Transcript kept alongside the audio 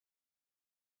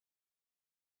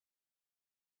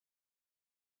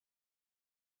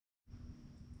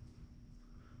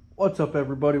What's up,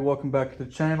 everybody? Welcome back to the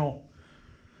channel.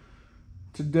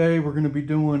 Today we're going to be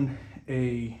doing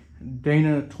a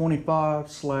Dana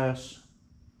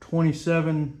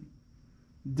 25/27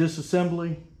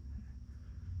 disassembly.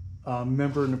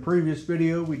 Remember in the previous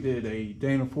video we did a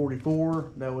Dana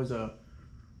 44. That was a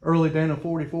early Dana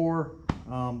 44,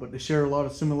 but they share a lot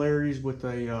of similarities with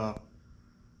a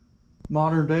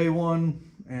modern day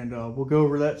one, and we'll go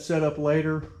over that setup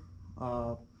later.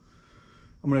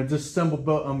 I'm going to disassemble,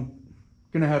 but I'm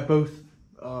going to have both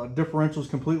differentials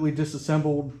completely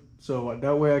disassembled, so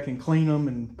that way I can clean them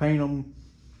and paint them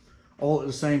all at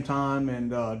the same time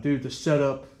and do the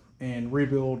setup and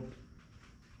rebuild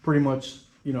pretty much,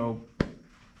 you know,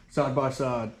 side by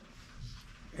side.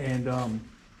 And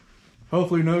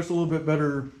hopefully notice a little bit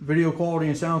better video quality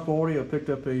and sound quality. I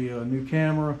picked up a new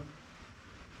camera,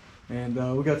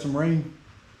 and we got some rain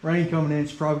coming in.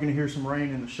 It's probably going to hear some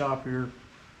rain in the shop here.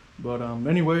 But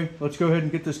anyway, let's go ahead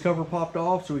and get this cover popped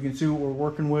off so we can see what we're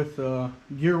working with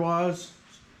gear wise.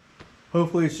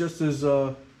 Hopefully it's just as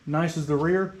nice as the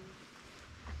rear.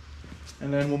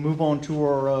 And then we'll move on to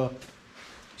our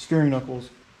steering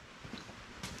knuckles.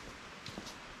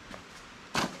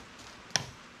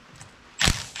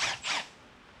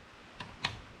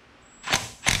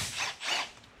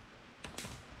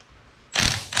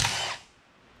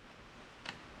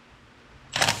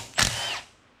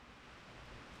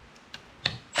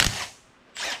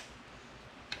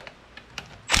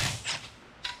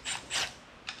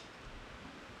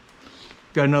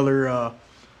 Got another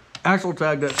axle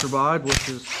tag that survived, which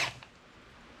is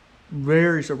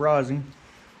very surprising.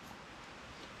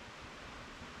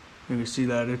 You can see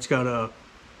that it's got a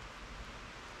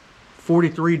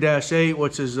 43-8,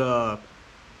 which is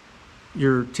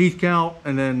your teeth count,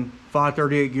 and then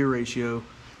 538 gear ratio.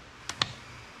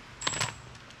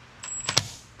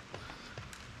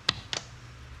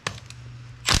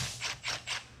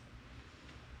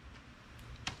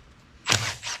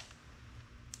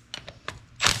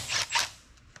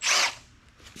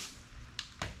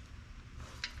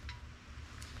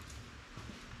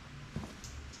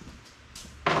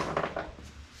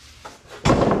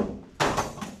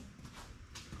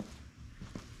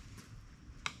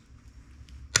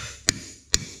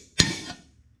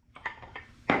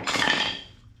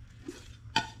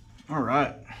 All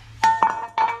right,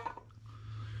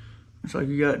 looks like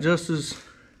you got just as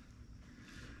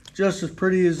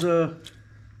pretty as the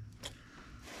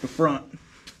front.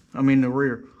 I mean the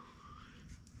rear.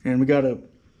 And we got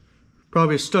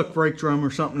probably a stuck brake drum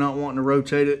or something, not wanting to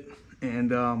rotate it.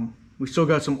 And we still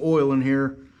got some oil in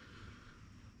here.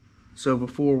 So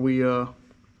before we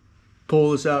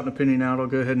pull this out and the pinion out, I'll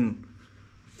go ahead and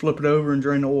flip it over and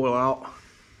drain the oil out.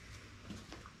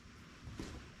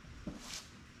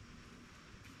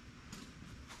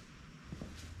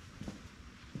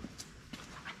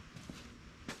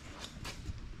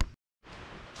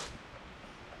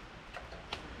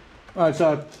 Alright,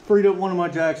 so I freed up one of my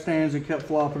jack stands and kept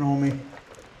flopping on me.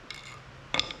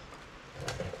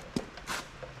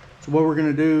 So what we're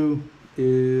going to do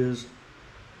is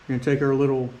we're going to take our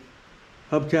little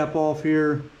hubcap off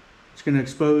here. It's going to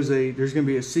expose there's going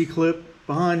to be a C-clip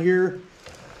behind here.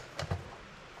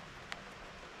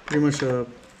 Pretty much an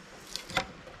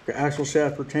axle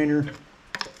shaft retainer.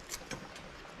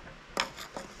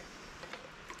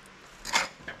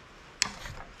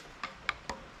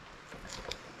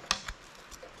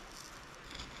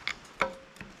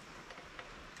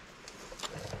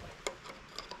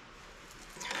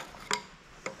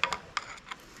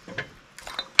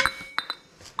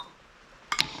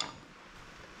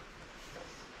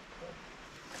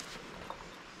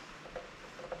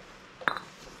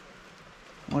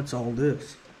 What's all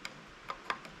this?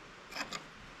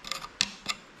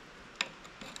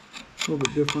 A little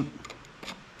bit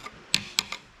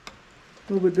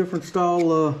different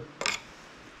style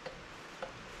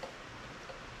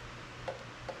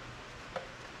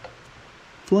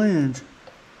flange.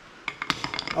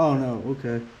 Oh no,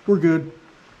 okay, we're good.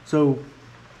 So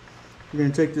we're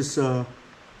gonna take this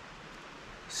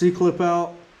C-clip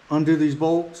out, undo these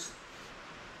bolts,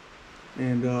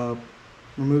 and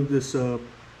remove this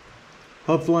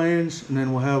hub flange, and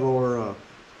then we'll have our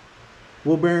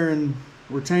wheel bearing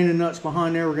retaining nuts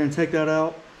behind there. We're going to take that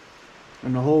out,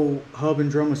 and the whole hub and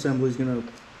drum assembly is going to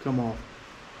come off.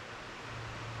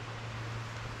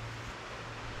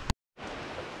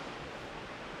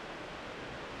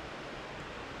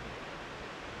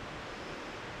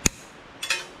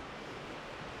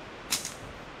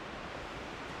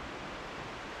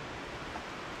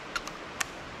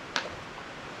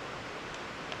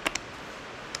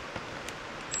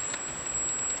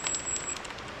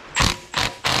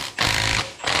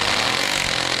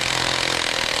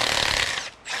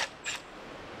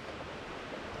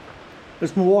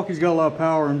 this Milwaukee's got a lot of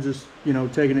power. I'm just, you know,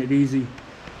 taking it easy.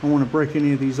 I don't want to break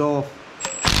any of these off.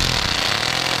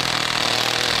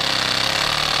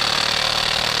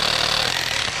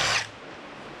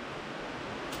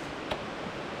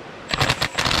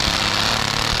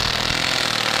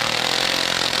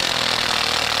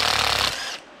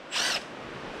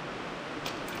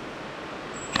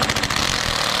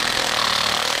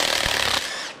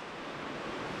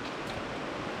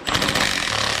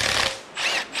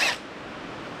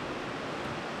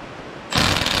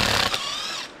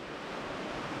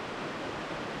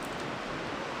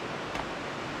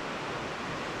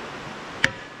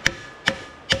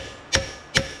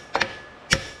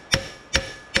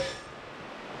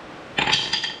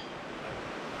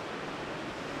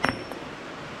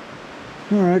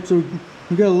 Alright, so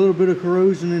we got a little bit of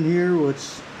corrosion in here, which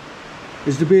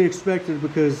is to be expected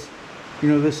because, you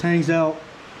know, this hangs out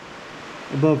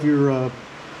above your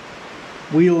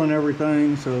wheel and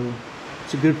everything, so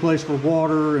it's a good place for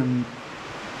water and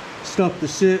stuff to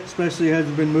sit, especially it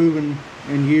hasn't been moving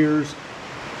in years.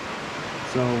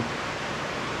 So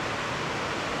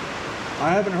I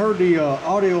haven't heard the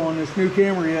audio on this new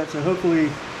camera yet, so hopefully,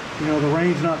 you know, the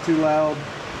rain's not too loud.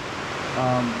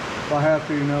 If I have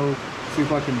to, you know, see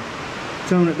if I can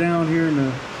tone it down here in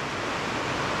the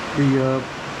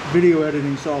video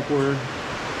editing software.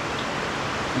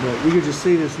 But you can just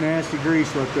see this nasty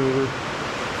grease left over.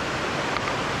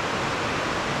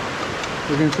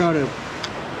 We're going to try to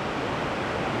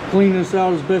clean this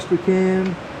out as best we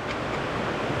can.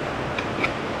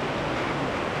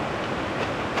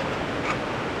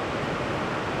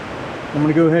 I'm going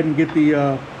to go ahead and get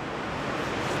the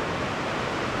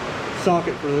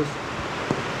socket for this.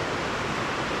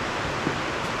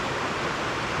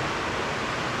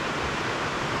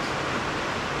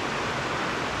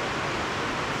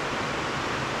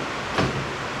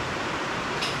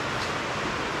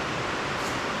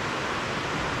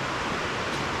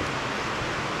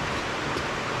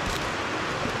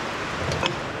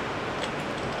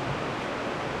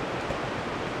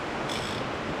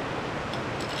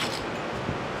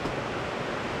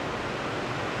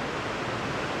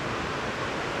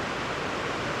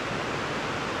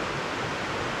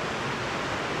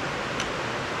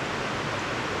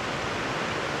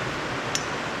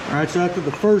 Alright, so after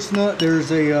the first nut,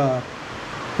 there's a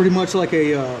pretty much like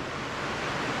a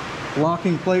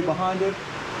locking plate behind it.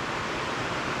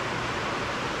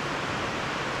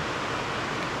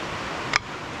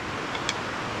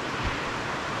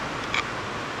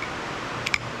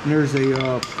 And there's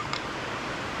a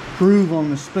groove on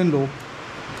the spindle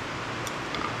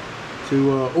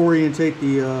to orientate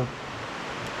the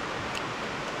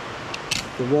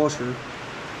washer,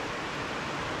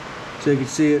 so you can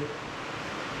see it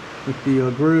with the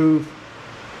groove,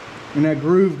 and that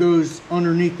groove goes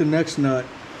underneath the next nut,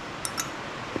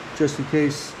 just in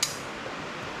case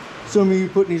some of you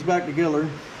putting these back together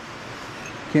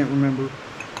can't remember.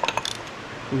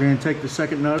 We're going to take the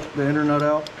second nut, the inner nut,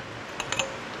 out.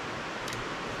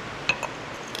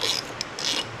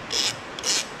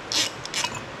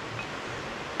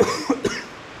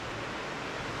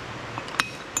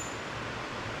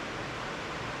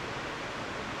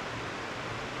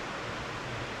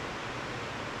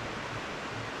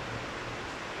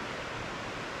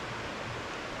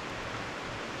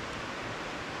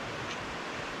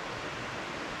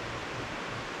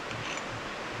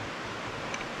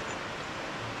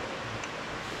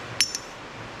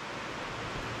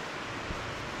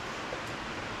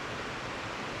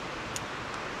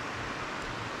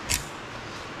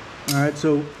 Alright,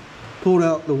 so pulled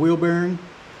out the wheel bearing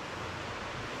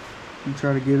and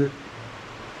try to get it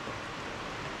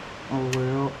all the way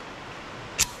out.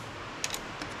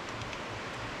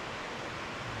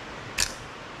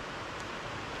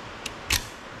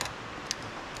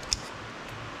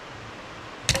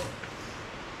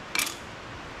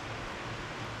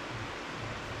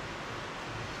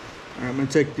 Alright, I'm going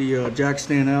to take the jack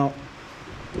stand out.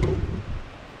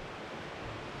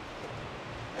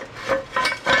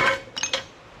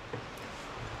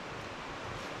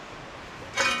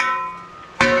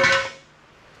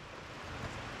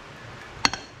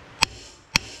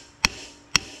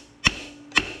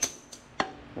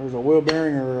 There's a wheel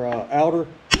bearing or outer.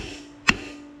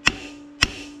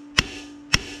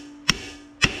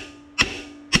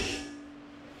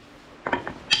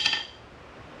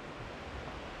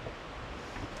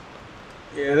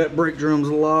 Yeah, that brake drum's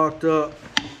locked up.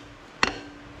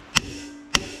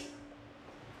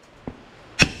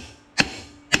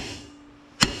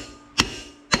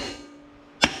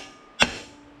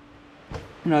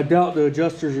 And I doubt the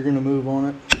adjusters are going to move on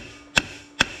it.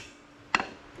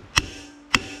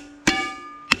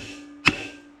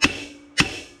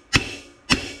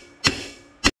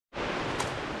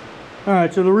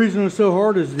 Alright, so the reason it was so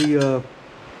hard is the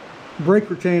brake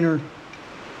retainer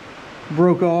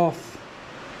broke off.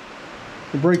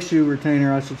 The brake shoe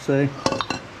retainer, I should say.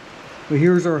 But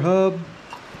here's our hub,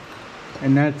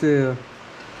 and that's in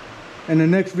the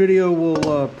next video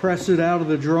we'll press it out of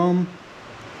the drum.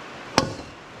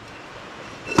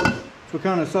 So what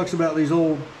kind of sucks about these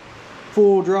old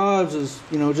full drives is,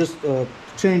 you know, just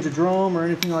change the drum or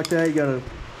anything like that, you gotta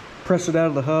press it out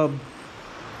of the hub.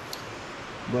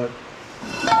 But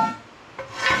alright,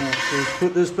 so let's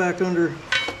put this back under.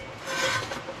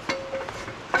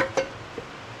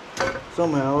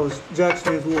 Somehow this jack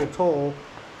stand's a little tall.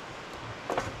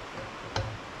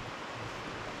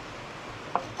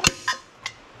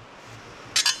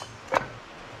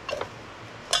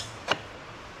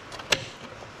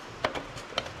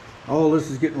 All this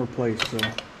is getting replaced, so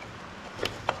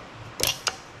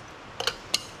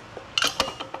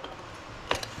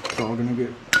it's all gonna get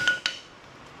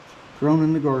thrown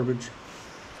in the garbage.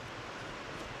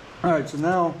 Alright, so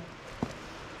now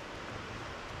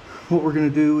what we're gonna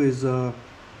do is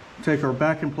take our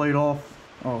backing plate off.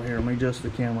 Oh, here, let me adjust the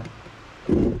camera.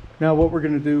 Now what we're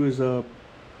gonna do is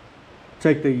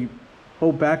take the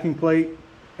whole backing plate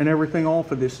and everything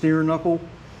off of this steering knuckle.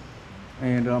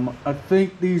 And I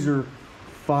think these are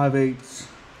 5/8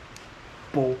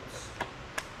 bolts.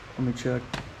 Let me check.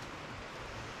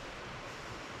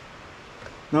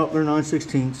 Nope, they're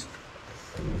 9/16.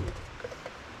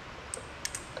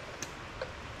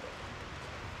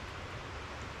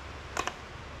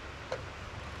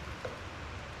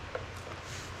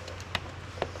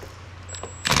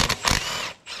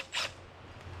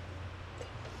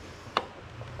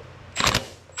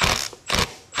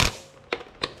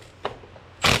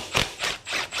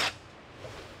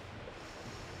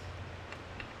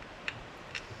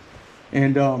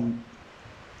 And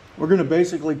we're going to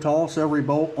basically toss every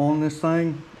bolt on this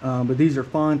thing, but these are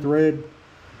fine thread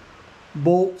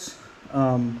bolts.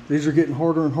 These are getting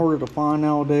harder and harder to find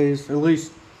nowadays, at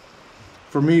least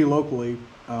for me locally.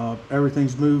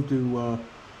 Everything's moved to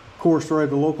coarse thread.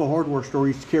 The local hardware store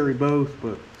used to carry both,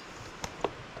 but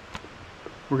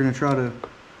we're going to try to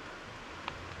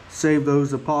save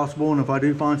those if possible, and if I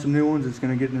do find some new ones, it's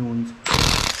going to get new ones.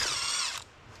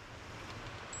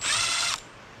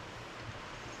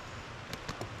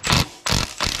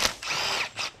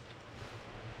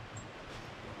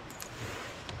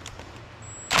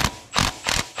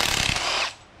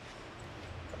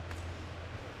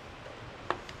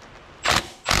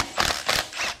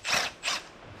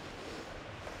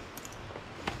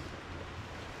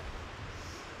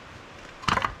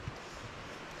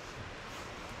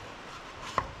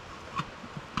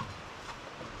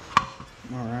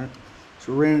 Alright,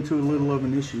 so we ran into a little of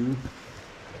an issue.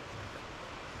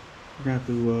 We're going to have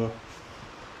to,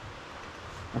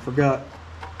 I forgot,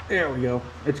 there we go,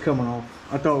 it's coming off.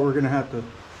 I thought we were going to have to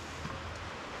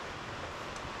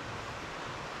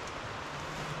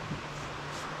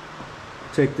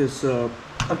take this, I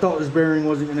thought this bearing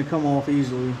wasn't going to come off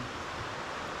easily.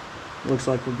 Looks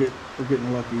like we're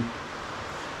getting lucky.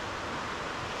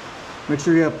 Make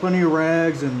sure you have plenty of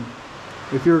rags, and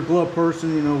if you're a glove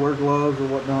person, you know, wear gloves or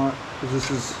whatnot, because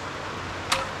this is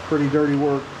pretty dirty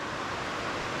work.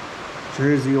 So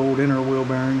here's the old inner wheel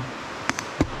bearing.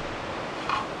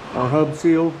 Our hub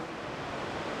seal.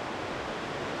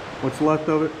 What's left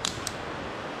of it.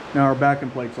 Now our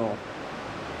backing plate's off.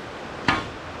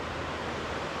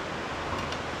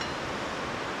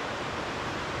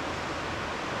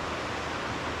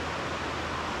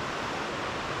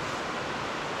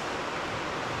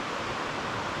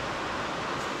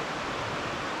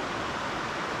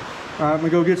 Alright, I'm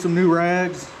going to go get some new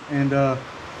rags and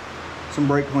some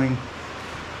brake clean.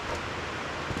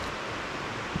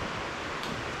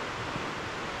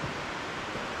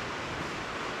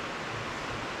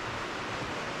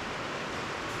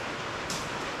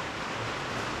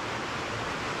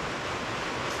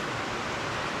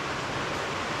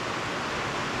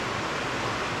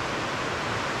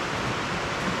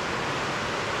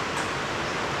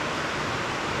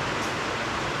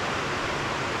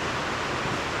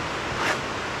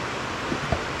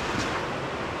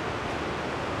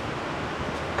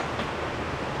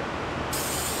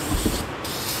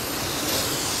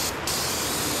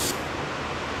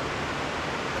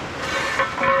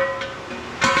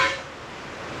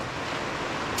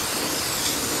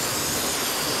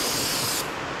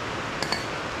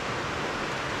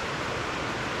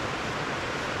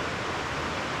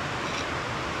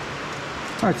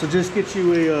 Alright, so just get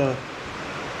you a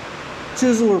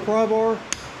chisel or pry bar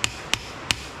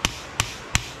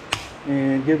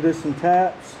and give this some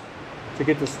taps to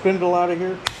get the spindle out of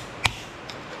here.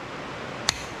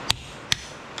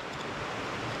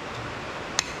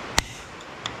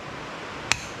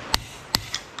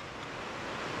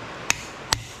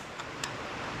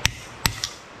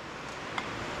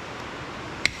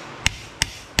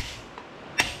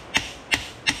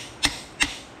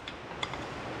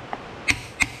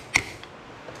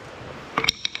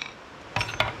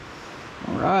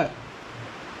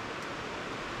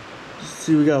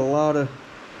 see we got a lot of,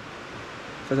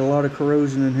 like a lot of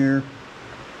corrosion in here.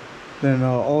 Then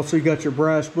also you got your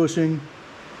brass bushing.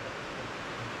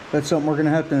 That's something we're gonna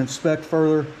have to inspect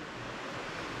further.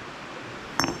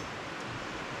 Because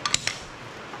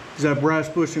that brass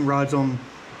bushing rides on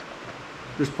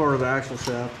this part of the axle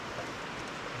shaft.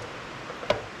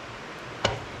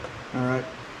 Alright,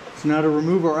 so now to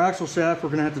remove our axle shaft, we're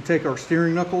gonna have to take our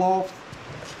steering knuckle off.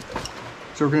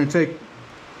 So we're gonna take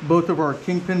both of our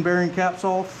kingpin bearing caps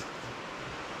off,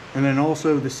 and then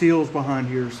also the seals behind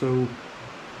here. So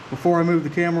before I move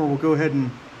the camera, we'll go ahead and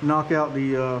knock out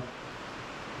the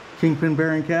kingpin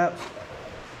bearing caps.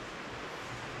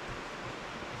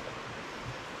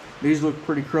 These look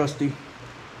pretty crusty.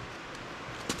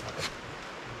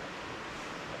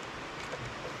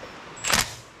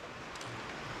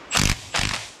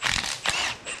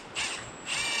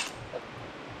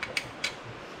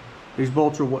 These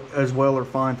bolts are as well are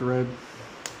fine thread.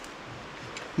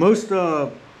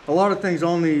 A lot of things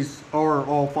on these are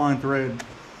all fine thread.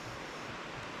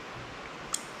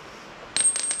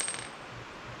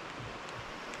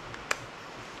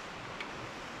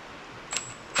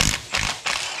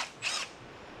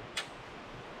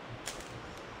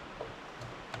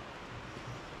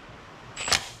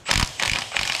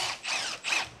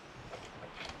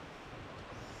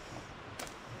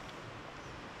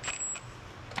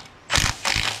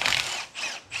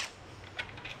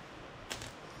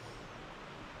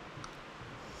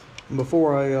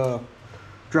 Before I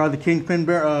dry the kingpin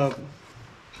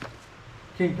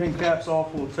caps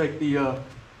off, we'll take the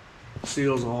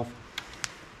seals off.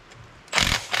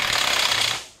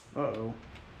 Uh-oh,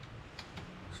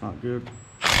 it's not good.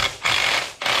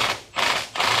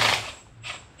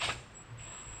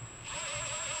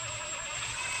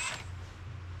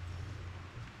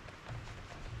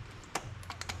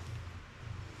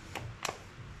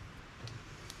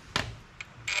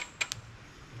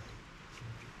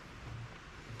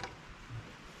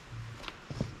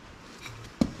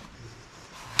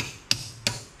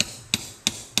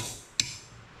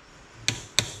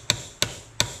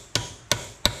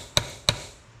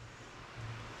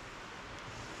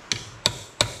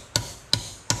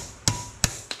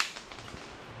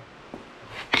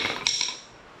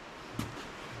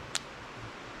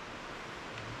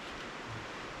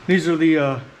 These are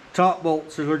the top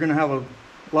bolts, so they're going to have a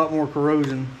lot more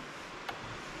corrosion.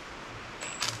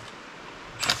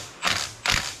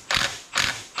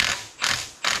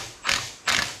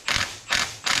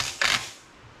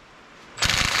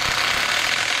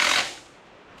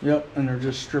 Yep, and they're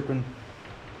just stripping.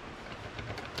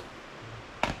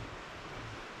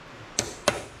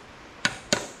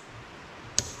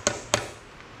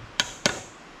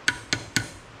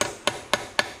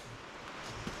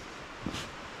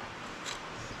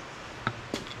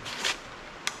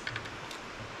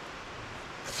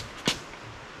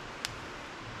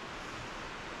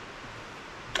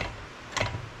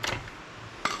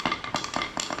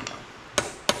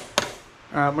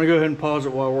 Alright, I'm going to go ahead and pause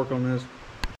it while I work on this.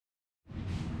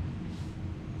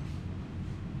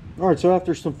 Alright, so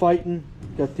after some fighting,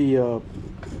 got the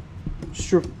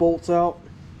strip bolts out.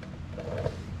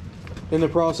 In the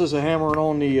process of hammering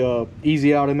on the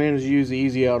easy out, I managed to use the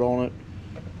easy out on it.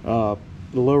 The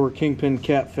lower kingpin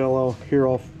cap fell out here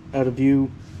out of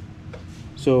view.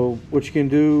 So what you can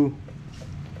do,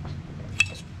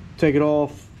 take it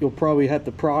off. You'll probably have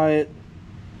to pry it,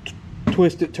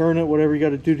 twist it, turn it, whatever you got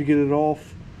to do to get it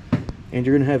off. And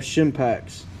you're going to have shim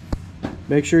packs.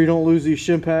 Make sure you don't lose these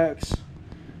shim packs.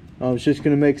 It's just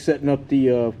going to make setting up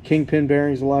the kingpin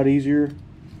bearings a lot easier.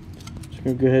 Just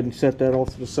going to go ahead and set that off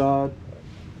to the side.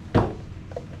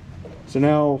 So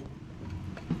now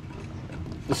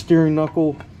the steering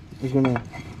knuckle is going to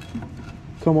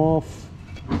come off.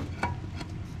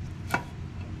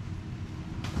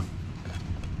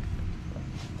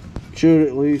 Should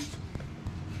at least.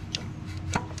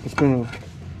 It's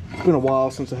been a while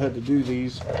since I had to do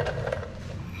these.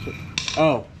 So,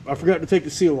 oh, I forgot to take the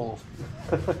seal off.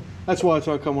 That's why it's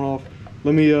not coming off.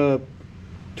 Let me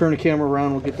turn the camera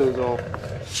around and we'll get those off.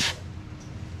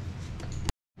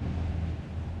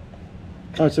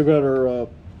 Alright, so we got our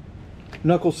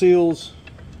knuckle seals.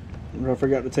 I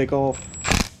forgot to take off.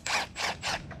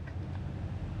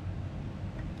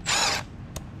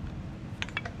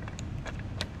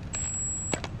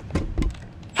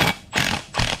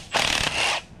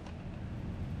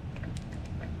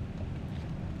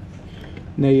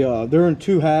 They're in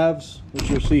two halves, which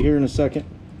you'll see here in a second.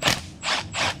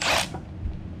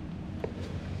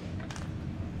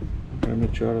 Let me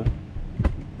try to.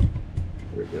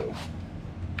 There we go.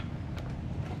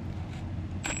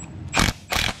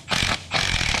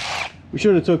 We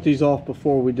should have took these off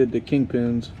before we did the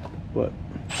kingpins, but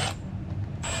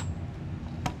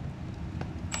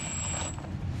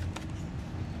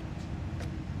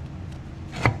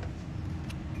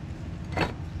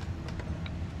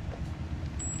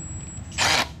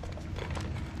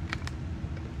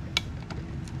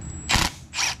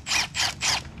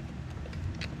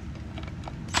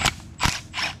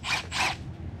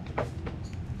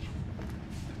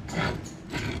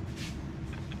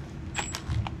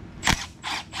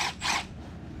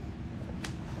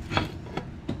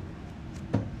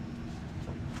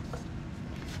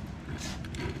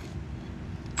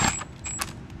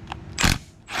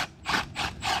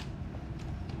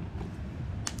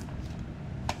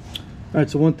alright,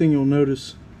 so one thing you'll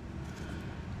notice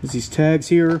is these tags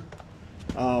here.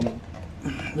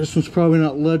 This one's probably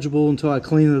not legible until I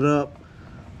clean it up,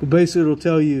 but basically it'll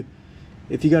tell you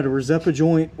if you got a Rosetta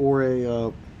joint or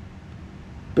a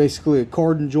basically a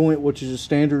Cardan joint, which is a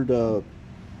standard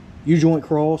U-joint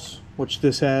cross, which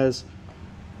this has.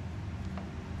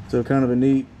 So kind of a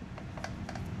neat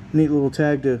little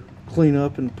tag to clean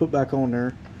up and put back on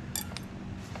there.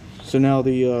 So now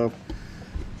the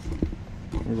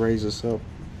let me raise this up.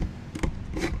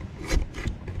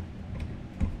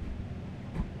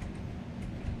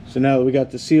 So now that we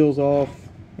got the seals off,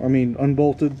 I mean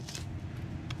unbolted,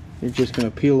 you're just gonna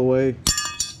peel away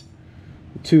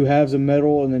the two halves of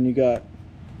metal, and then you got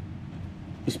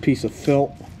this piece of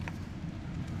felt.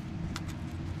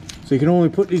 So you can only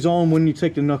put these on when you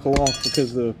take the knuckle off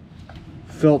because the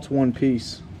felt's one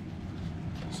piece.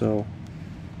 So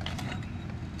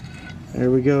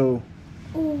there we go.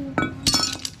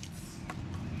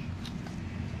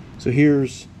 So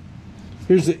here's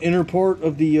the inner part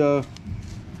of the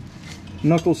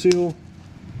knuckle seal.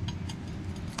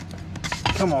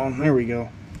 Come on, there we go.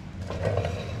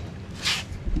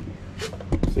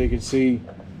 So you can see.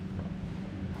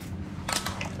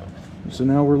 So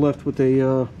now we're left with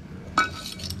a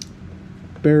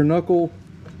bare knuckle.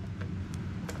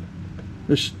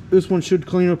 This one should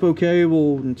clean up okay.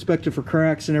 We'll inspect it for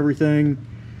cracks and everything.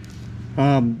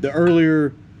 The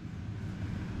earlier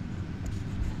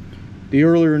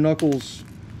knuckles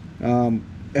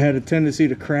had a tendency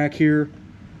to crack here,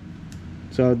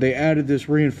 so they added this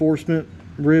reinforcement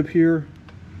rib here.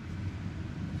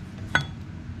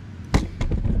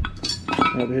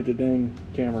 I had to hit the dang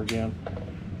camera again.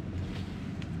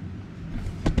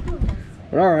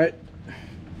 But all right,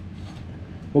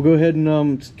 we'll go ahead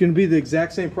and it's going to be the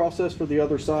exact same process for the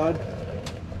other side,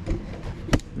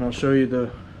 and I'll show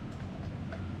you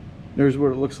there's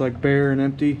what it looks like bare and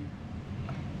empty.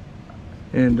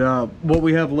 And what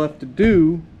we have left to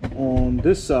do on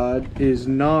this side is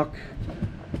knock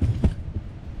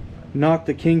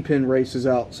the kingpin races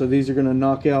out. So these are going to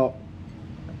knock out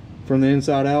from the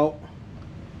inside out,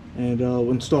 and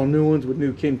we'll install new ones with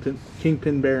new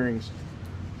kingpin bearings.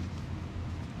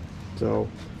 So,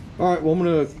 all right, well, I'm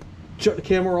going to shut the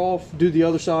camera off, do the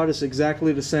other side. It's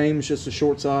exactly the same, it's just a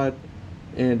short side,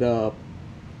 and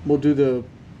we'll do the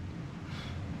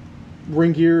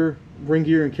ring gear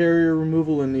and carrier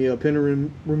removal and the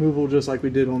pin removal just like we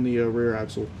did on the rear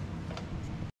axle.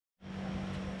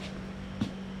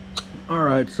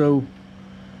 Alright, so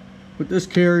with this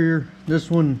carrier, this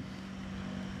one's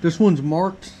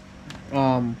marked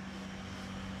a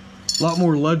lot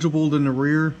more legible than the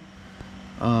rear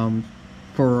for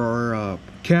our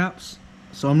caps.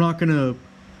 So I'm not gonna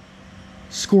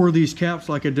score these caps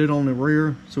like I did on the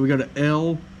rear. So we got an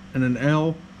L and an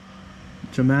L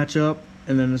to match up.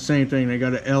 And then the same thing, they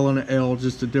got an L and an L,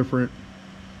 just a different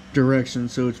direction.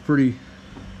 So it's pretty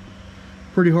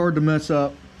hard to mess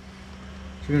up.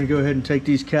 So we're gonna go ahead and take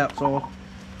these caps off.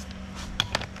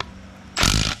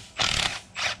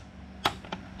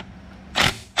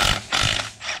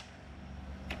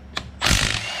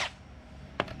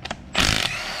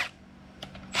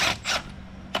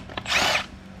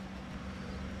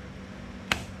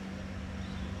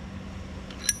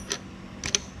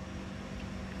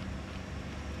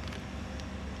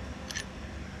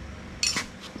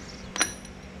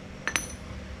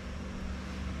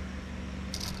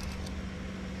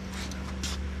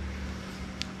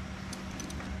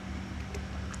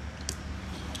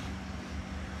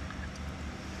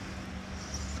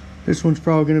 This one's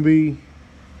probably going to be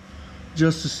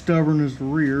just as stubborn as the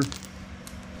rear.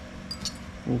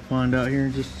 We'll find out here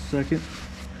in just a second.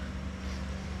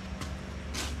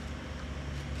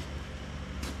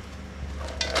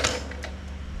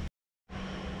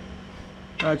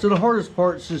 Alright, so the hardest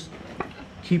part is just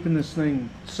keeping this thing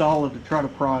solid to try to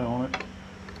pry on it.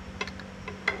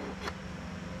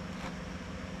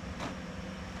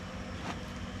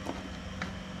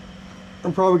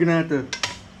 I'm probably gonna have to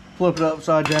flip it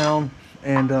upside down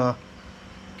and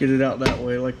get it out that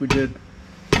way like we did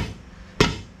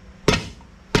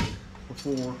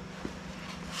before.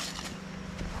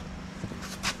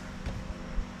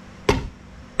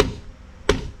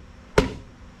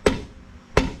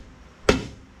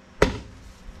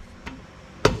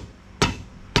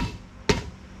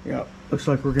 Yeah, looks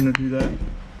like we're gonna do that.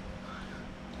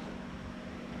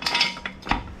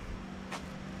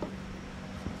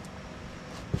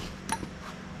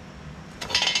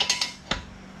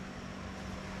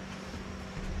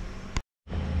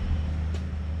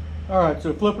 Alright,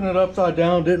 so flipping it upside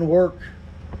down didn't work.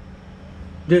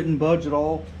 Didn't budge at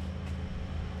all.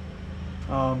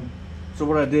 So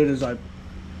what I did is I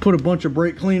put a bunch of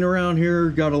brake clean around here,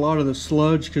 got a lot of the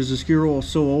sludge because this gear oil is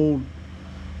so old.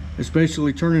 It's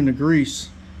basically turning to grease.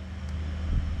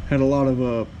 Had a lot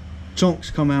of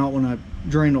chunks come out when I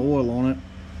drained the oil on it.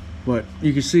 But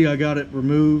you can see I got it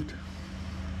removed.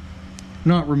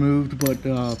 Not removed, but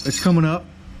it's coming up.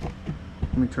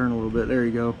 Let me turn a little bit. There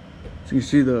you go. So you can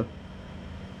see the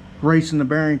race in the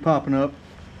bearing popping up.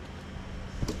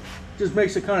 Just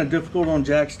makes it kind of difficult on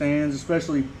jack stands,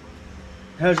 especially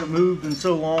hasn't moved in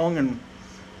so long. And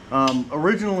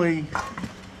originally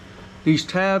these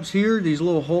tabs here, these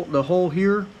little hole, the hole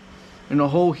here and the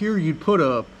hole here, you'd put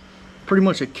a pretty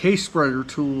much a case spreader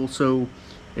tool, so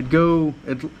it'd go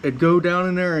down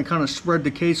in there and kind of spread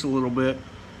the case a little bit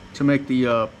to make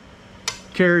the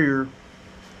carrier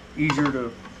easier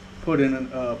to put in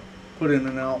and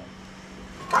out.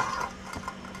 I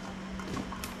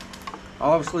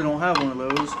obviously don't have one of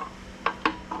those.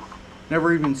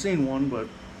 Never even seen one, but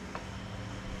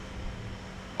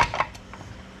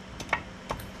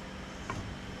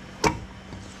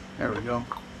there we go.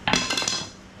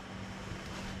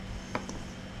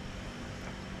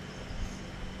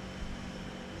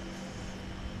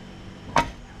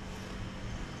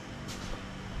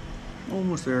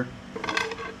 Almost there.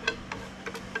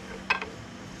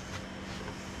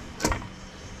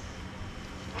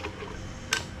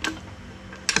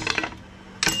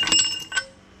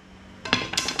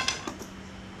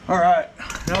 Alright,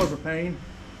 that was a pain.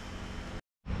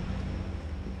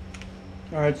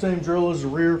 Alright, same drill as the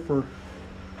rear for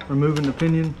removing the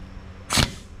pinion.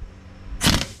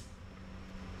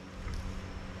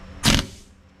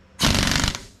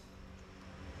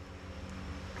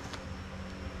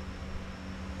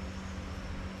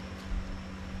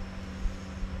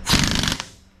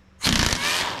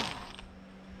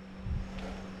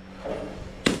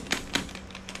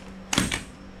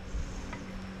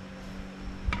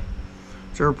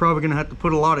 So we're probably gonna have to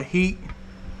put a lot of heat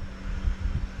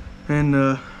and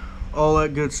all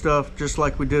that good stuff, just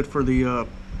like we did for the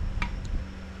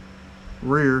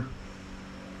rear.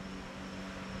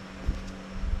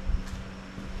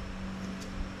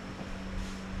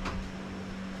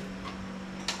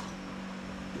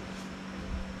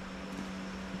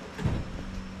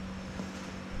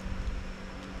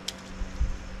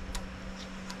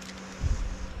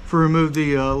 For remove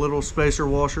the little spacer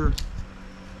washer.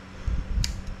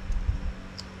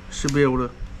 Should be able to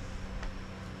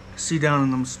see down in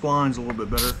them splines a little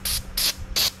bit better.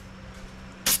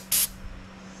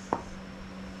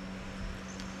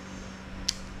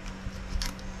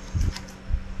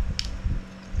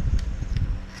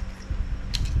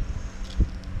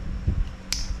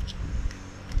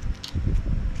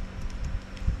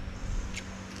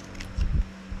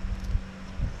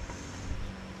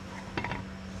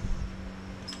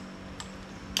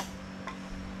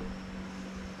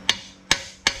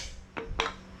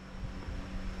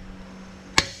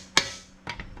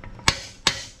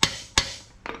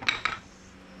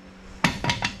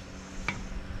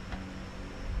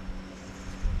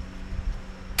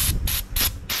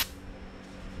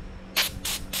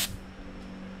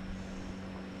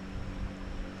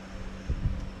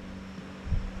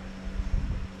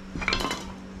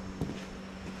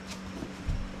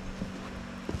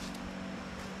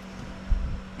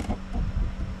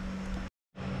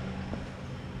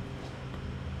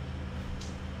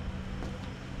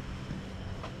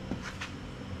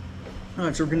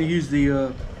 Alright, so we're going to use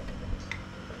the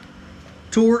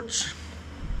torch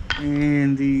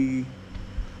and the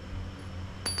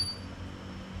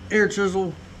air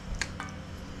chisel.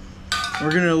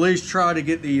 We're going to at least try to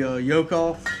get the yoke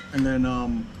off, and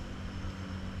then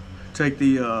take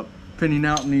the pinion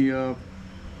out in the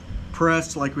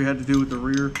press like we had to do with the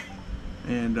rear.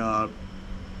 And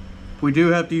if we do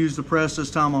have to use the press this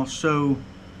time, I'll show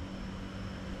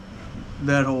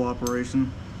that whole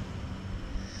operation.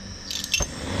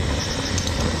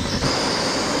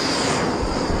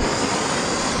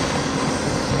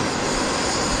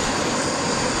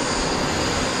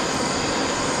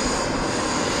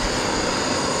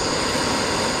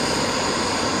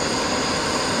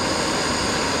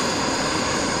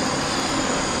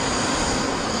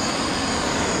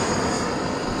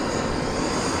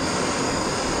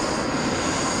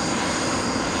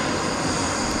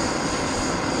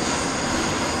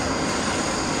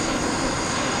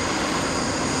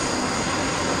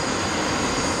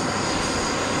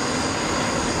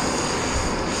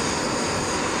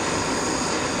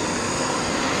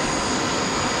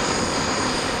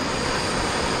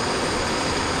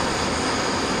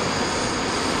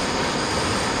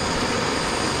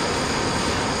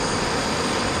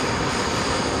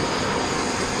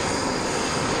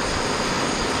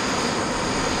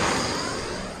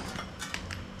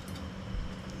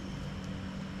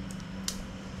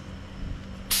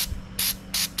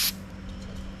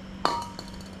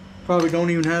 Probably don't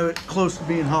even have it close to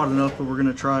being hot enough, but we're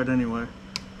gonna try it anyway.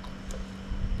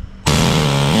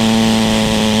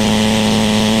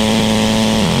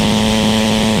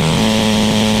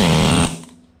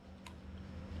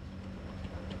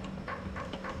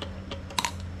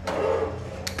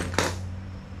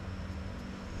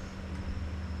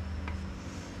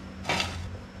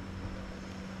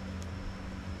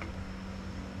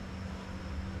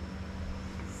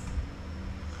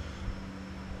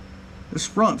 This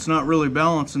front's not really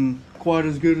balancing quite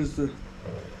as good as the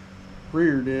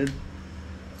rear did.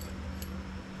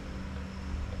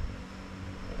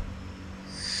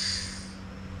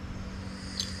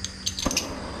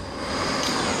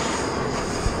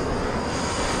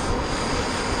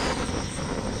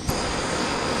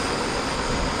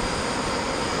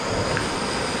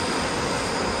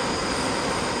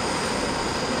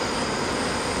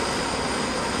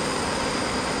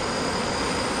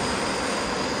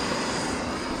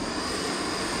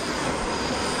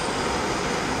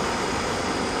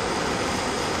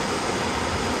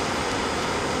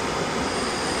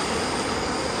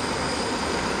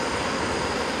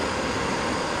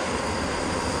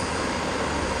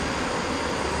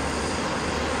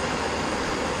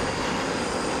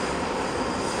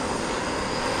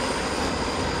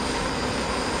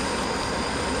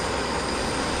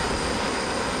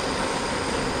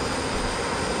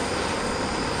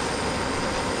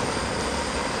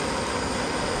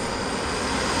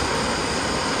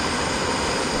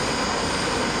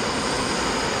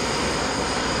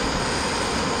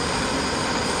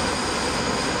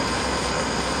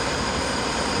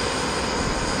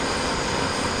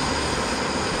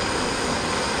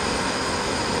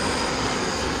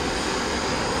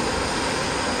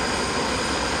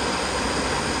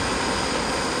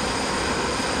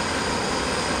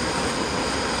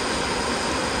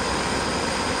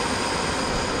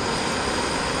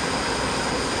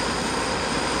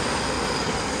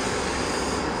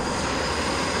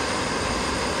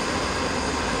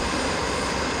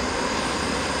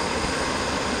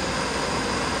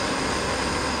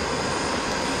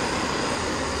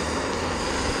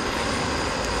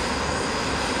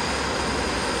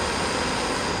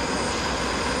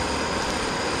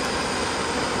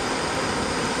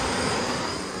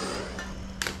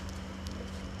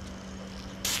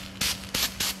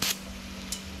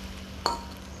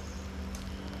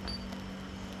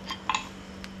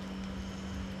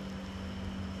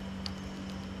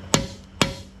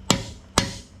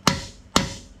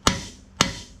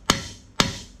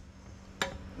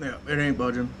 Yeah, it ain't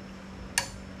budging.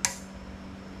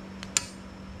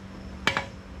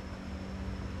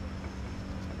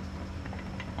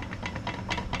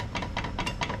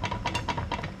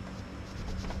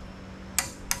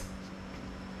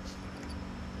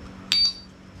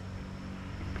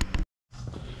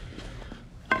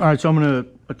 All right, so I'm going to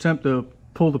attempt to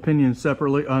pull the pinion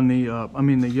separately on the,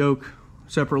 the yoke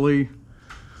separately.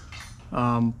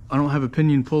 I don't have a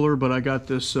pinion puller, but I got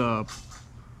this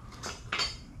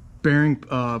bearing.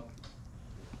 We're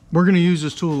going to use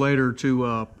this tool later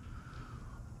to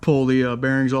pull the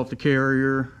bearings off the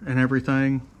carrier and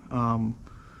everything.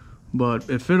 But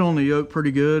it fit on the yoke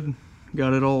pretty good.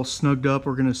 Got it all snugged up.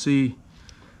 We're going to see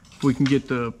if we can get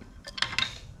the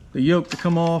yoke to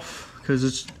come off, because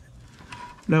it's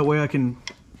that way I can,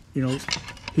 you know,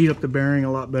 heat up the bearing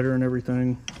a lot better and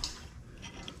everything.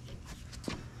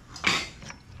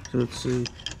 So let's see.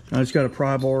 I just got a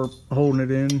pry bar holding it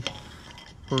in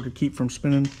for it to keep from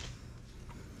spinning.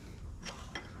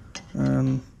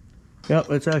 Yep,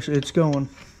 it's going.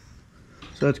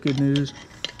 So that's good news.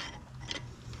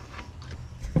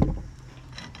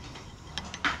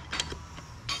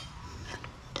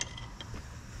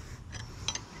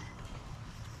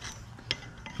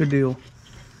 Good deal.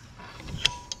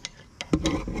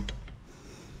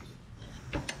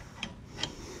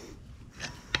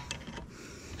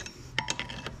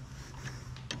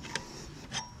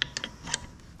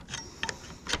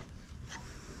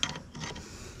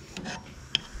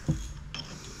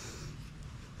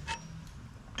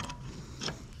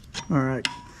 All right.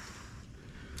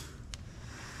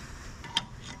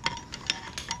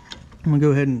 I'm gonna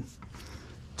go ahead and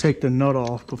take the nut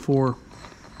off before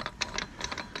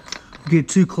we get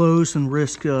too close and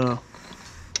risk it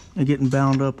getting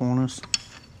bound up on us.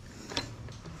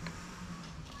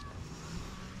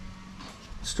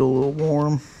 Still a little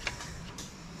warm.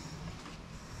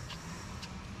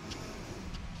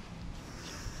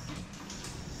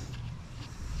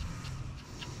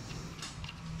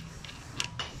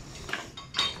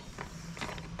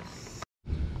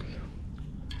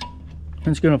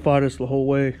 It's gonna fight us the whole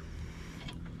way.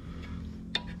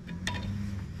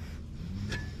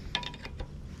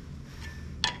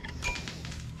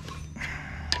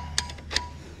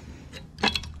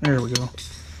 There we go.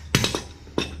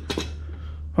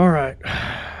 All right,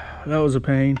 that was a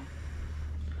pain.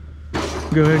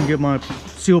 Go ahead and get my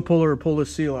seal puller to pull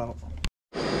this seal out.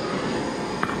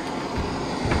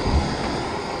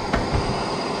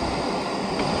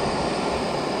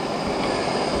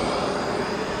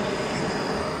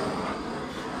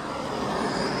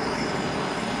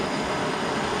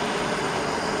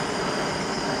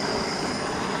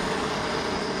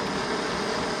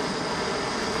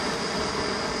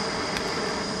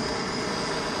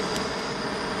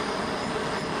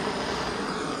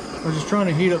 We're just trying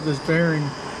to heat up this bearing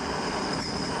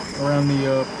around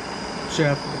the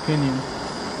shaft of the pinion.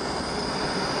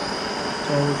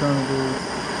 That's all we're trying to do.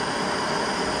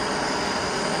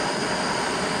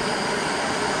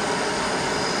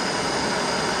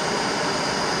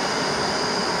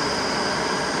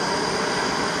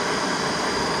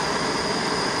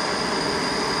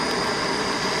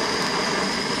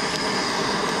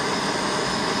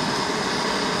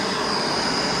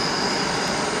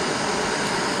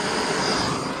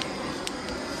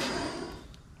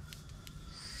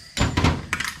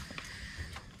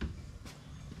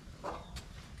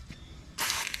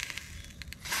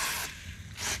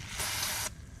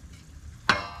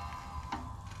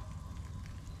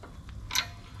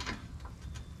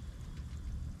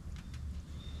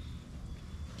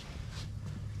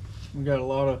 We got a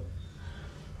lot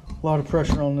of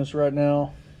pressure on this right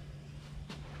now.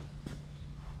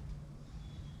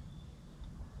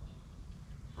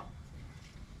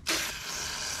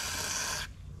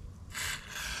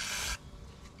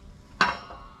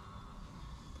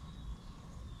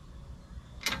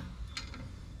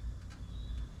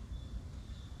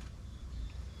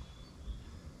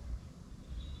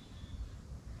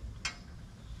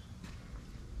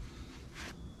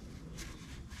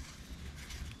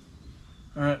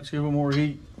 All right, let's give it more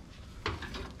heat.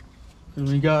 Because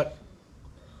when you got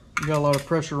a lot of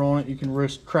pressure on it, you can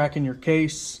risk cracking your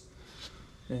case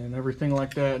and everything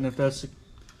like that. And if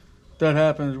that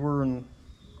happens, we're in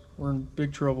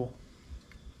big trouble.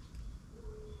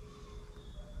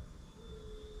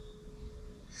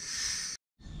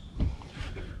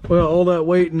 Well, all that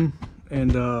waiting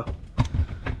and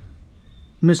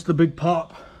missed the big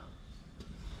pop.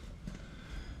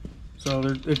 So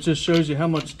it just shows you how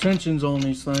much tension's on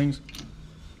these things.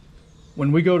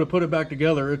 When we go to put it back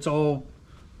together, it's all,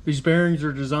 these bearings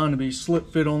are designed to be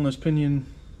slip fit on this pinion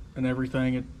and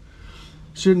everything. It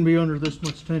shouldn't be under this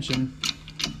much tension.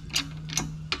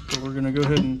 So we're gonna go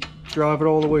ahead and drive it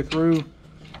all the way through.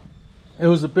 It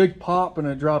was a big pop and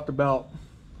it dropped about,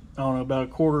 I don't know, about a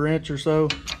 1/4 inch or so.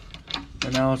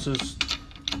 And now it's just,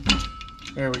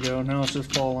 there we go. Now it's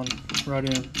just falling right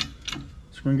in. So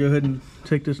we're gonna go ahead and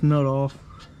take this nut off.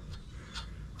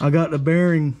 I got the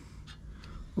bearing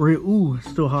ooh, it's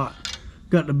still hot.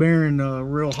 Got the bearing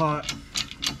real hot.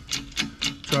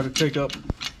 Try to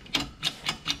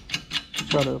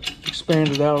expand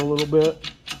it out a little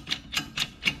bit.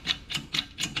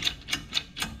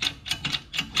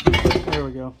 There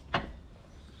we go.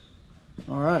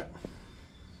 All right.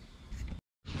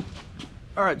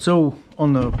 All right, so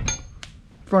on the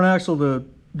front axle, the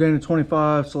Dana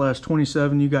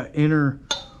 25/27, you got inner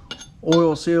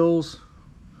oil seals.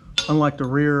 Unlike the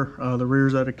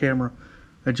rear's out of camera,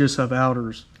 they just have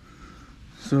outers.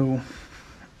 So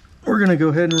we're gonna go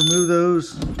ahead and remove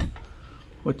those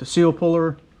with the seal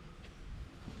puller.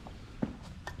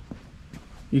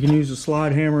 You can use a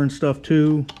slide hammer and stuff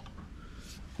too,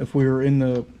 if we were in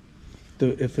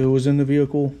if it was in the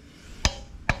vehicle.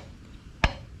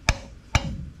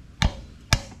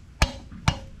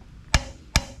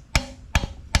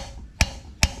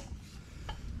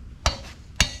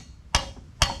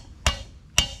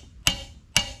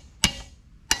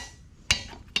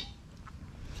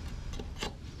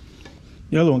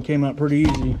 The other one came out pretty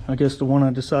easy. I guess the one I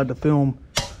decided to film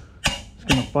is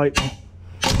gonna fight me.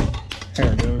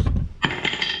 There it goes.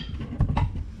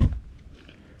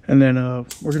 And then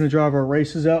we're gonna drive our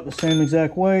races out the same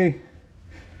exact way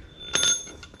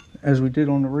as we did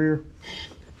on the rear.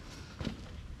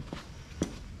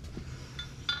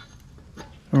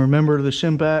 And remember the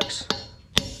shim packs.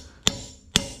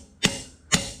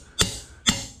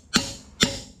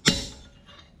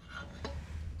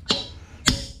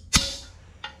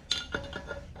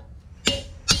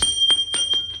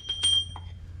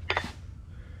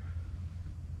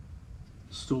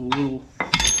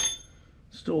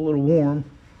 Still a little warm.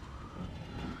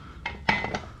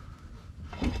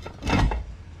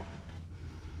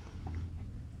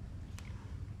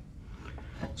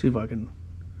 See if I can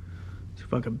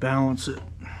balance it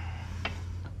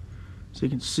so you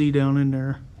can see down in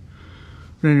there.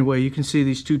 But anyway, you can see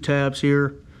these two tabs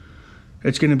here.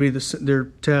 it's going to be their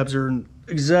tabs are in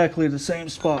exactly the same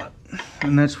spot,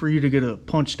 and that's for you to get a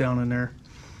punch down in there.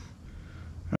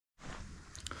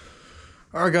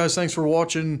 All right, guys, thanks for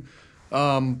watching.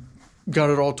 Got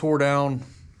it all tore down,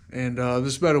 and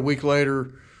this is about a week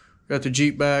later. Got the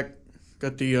Jeep back,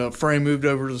 got the frame moved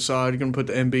over to the side. You're going to put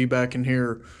the MB back in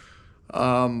here.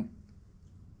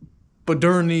 But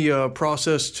during the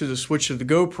process to the switch to the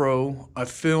GoPro, I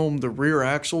filmed the rear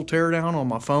axle teardown on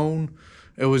my phone.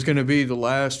 It was going to be the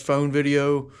last phone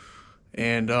video,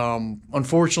 and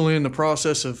unfortunately, in the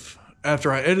process of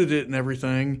after I edited it and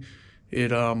everything,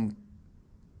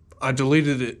 I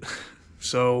deleted it.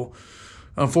 So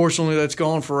unfortunately, that's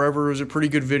gone forever. It was a pretty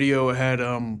good video. It had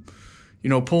you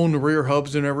know, pulling the rear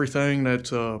hubs and everything.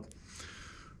 That's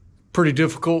pretty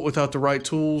difficult without the right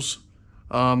tools.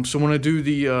 So when I do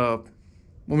the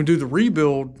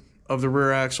rebuild of the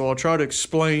rear axle, I'll try to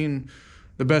explain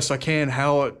the best I can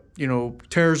how it, you know,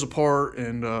 tears apart,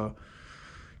 and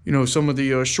you know, some of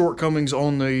the shortcomings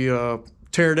on the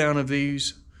teardown of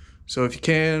these. So if you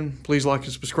can, please like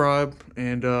and subscribe,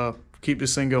 and keep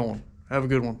this thing going. Have a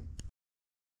good one.